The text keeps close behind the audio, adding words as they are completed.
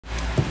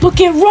Look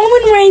at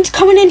Roman Reigns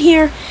coming in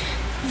here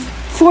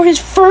for his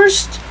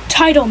first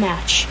title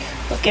match.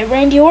 Look at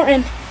Randy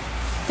Orton.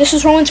 This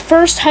is Roman's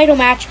first title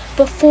match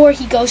before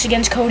he goes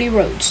against Cody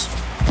Rhodes.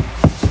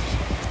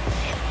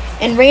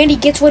 And Randy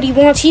gets what he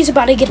wants. He's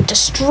about to get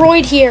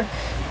destroyed here.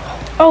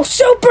 Oh,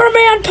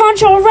 Superman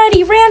punch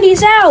already.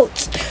 Randy's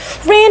out.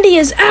 Randy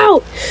is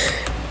out.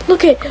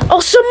 Look at,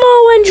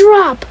 Samoan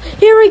drop.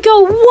 Here we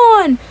go.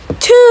 1,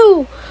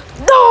 2.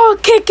 Oh,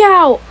 kick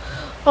out.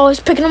 Oh,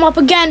 he's picking him up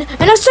again.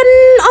 And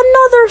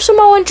another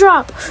Samoan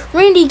drop.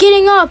 Randy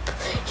getting up.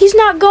 He's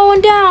not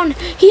going down.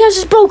 He has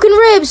his broken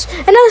ribs.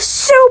 And a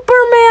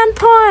Superman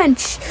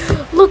punch.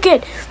 Look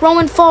at,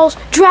 Roman falls.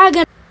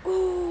 Dragon.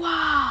 Ooh,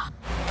 ah.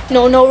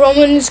 No,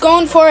 Roman is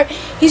going for it.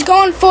 He's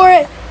going for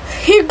it.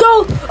 Here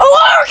go.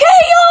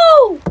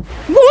 Oh, RKO!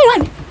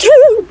 1,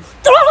 2,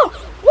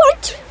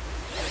 what?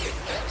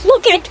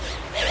 Look at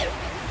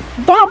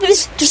Bob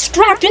is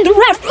distracting the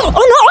ref. An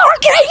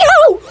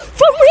RKO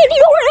from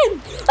Randy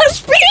Orton. A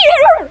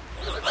spear.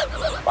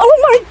 Oh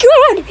my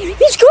God!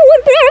 He's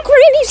going back.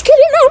 Randy's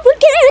getting up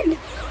again.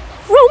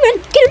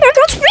 Roman getting back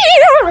on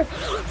spear.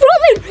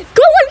 Roman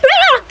going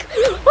back.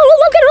 Oh,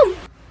 look at him.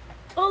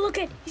 Oh, look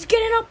at, he's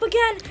getting up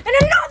again. And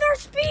another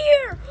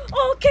spear.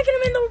 Oh, kicking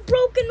him in the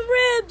broken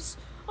ribs.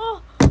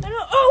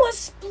 A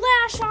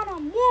splash on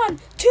him. 1,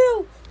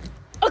 2.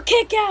 A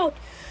kick out.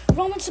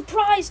 Roman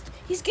surprised.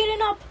 He's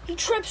getting up. He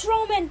trips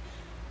Roman.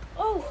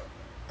 Oh,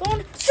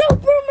 going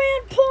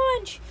Superman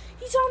punch.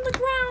 He's on the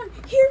ground.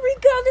 Here we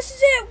go. This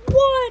is it.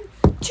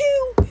 1,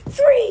 2,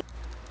 3.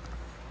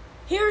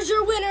 Here's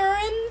your winner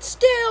and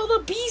still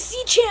the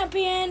BC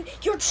champion,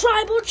 your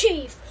tribal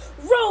chief,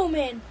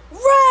 Roman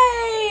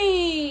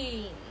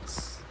Reigns.